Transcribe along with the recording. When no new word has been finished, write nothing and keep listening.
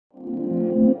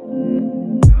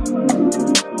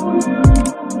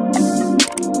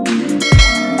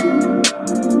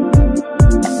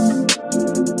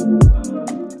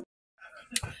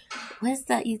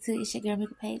up, YouTube? It's your girl,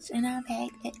 Mika Page, and I'm back.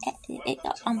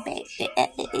 I'm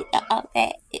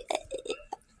back.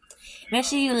 Make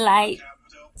sure you like,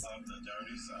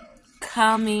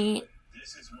 comment,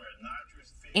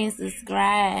 and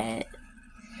subscribe.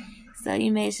 So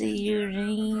you make sure you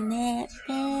ring that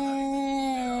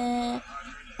bell.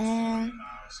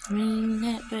 Ring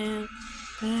that bell.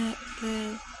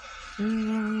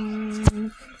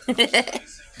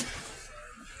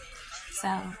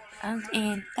 So I'm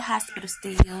in the hospital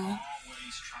still.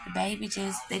 The baby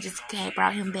they just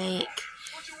brought him back.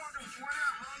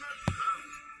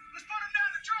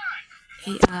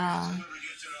 He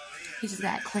just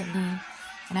got clean,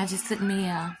 and I just took me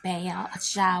a bath, a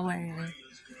shower.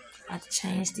 I had to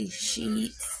change these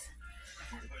sheets.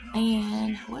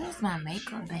 And where's my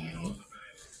makeup bag?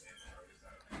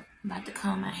 I'm about to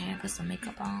comb my hair, put some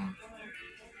makeup on.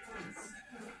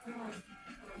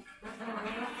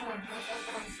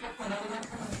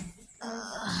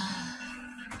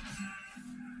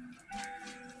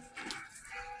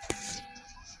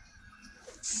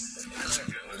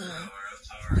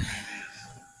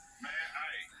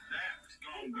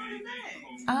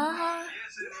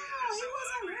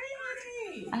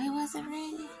 I wasn't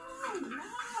ready.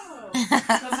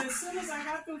 Because as soon as I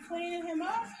got through cleaning him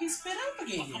up, he spit up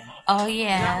again. Oh,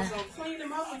 yeah. And I was going to clean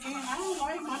him up again. I don't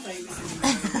like my babies.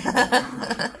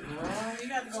 Well, you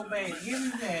got to go back. Give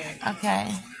him back. Okay.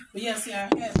 But yeah, see, I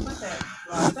had put that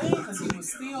thing because he was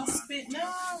still spitting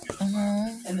up.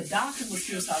 Mm-hmm. And the doctor was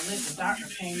here, so I let the doctor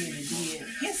came in and did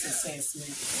his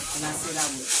assessment. And I said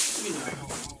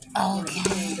I would, okay.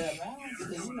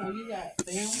 Because, you got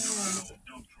family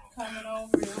coming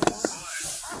over.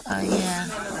 Oh, yeah.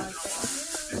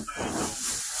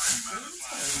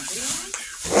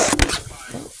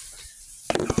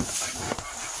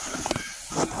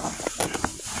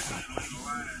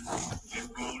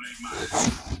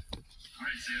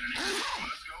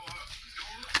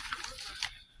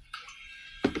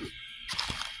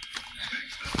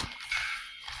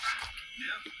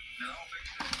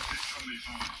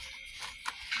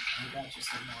 I got you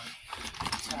some more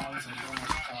towels and more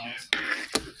towels.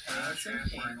 Pads and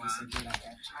canvas again. I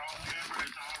got you.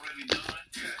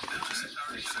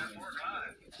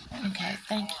 Okay,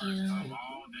 thank you.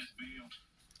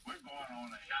 We're going on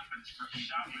a shopping spree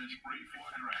for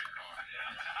a drag car.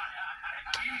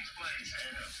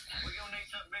 We're going to need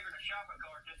something bigger than a shopping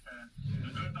cart this time.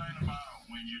 The good thing about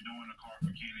when you're doing a car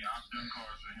for Kenny, I've done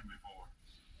cars for him before.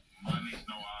 Money's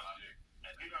no object.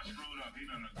 And he got screwed up. He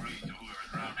done agreed to whoever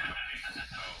driving him.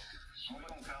 So, what we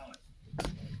going to call it?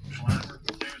 Slimer?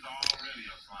 There's already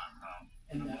a Slimer.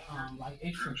 And the like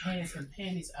extra pants and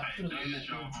panties, I put them in that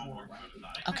little drawer right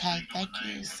there. Okay, thank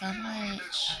you so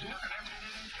much.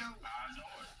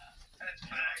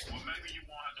 Well, maybe you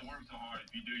won't have to work so hard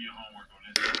if you do your homework on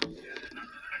this.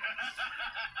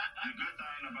 The good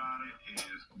thing about it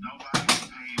is nobody will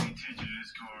pay any attention to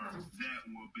this car. That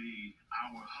will be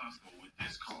our hustle with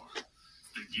this car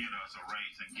to get us a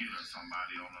race and get us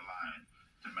somebody on the line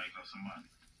to make us some money.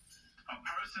 A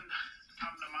person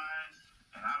come to mind,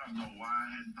 and I don't know why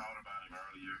I hadn't thought about him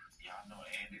earlier. Y'all know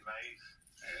Andy Mays?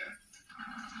 Yeah.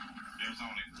 There's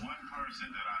only one person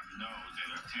that I know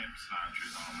that attempts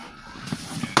nitrous on Mopar,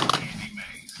 and it's Andy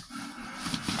Mays.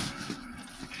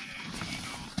 And he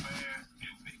goes fast.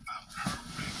 It'll be a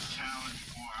perfect challenge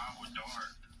for our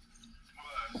dart.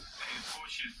 Plus, it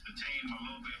pushes the team a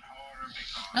little bit harder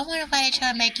because... I wonder why they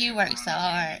try to make you work so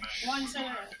hard.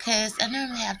 Because I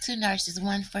normally have two nurses,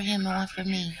 one for him and one for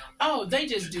me. Oh, they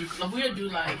just do, we'll do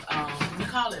like, we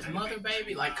call it mother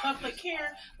baby, like couplet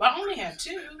care, but I only have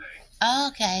two. Oh,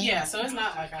 okay. Yeah, so it's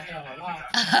not like I have a lot.